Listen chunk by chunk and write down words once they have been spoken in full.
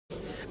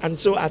And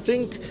so I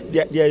think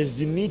there is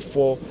the need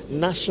for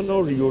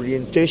national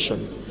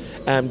reorientation.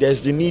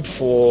 There's the need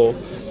for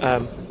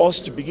us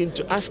to begin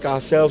to ask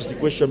ourselves the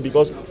question,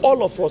 because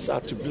all of us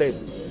are to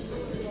blame.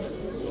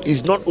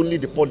 It's not only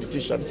the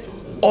politicians,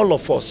 all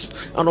of us.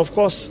 And of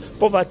course,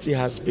 poverty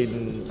has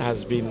been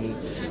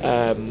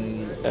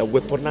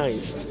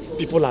weaponized.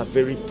 People are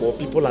very poor.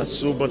 People are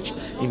so much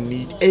in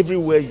need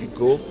everywhere you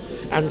go.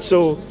 And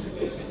so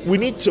we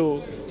need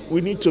to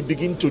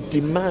begin to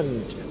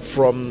demand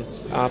from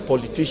our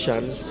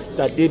politicians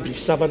that they be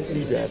servant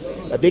leaders,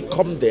 that they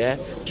come there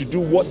to do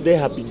what they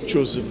have been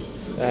chosen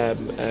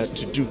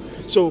to do.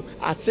 So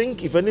I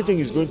think if anything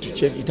is going to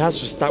change, it has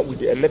to start with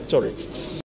the electorate.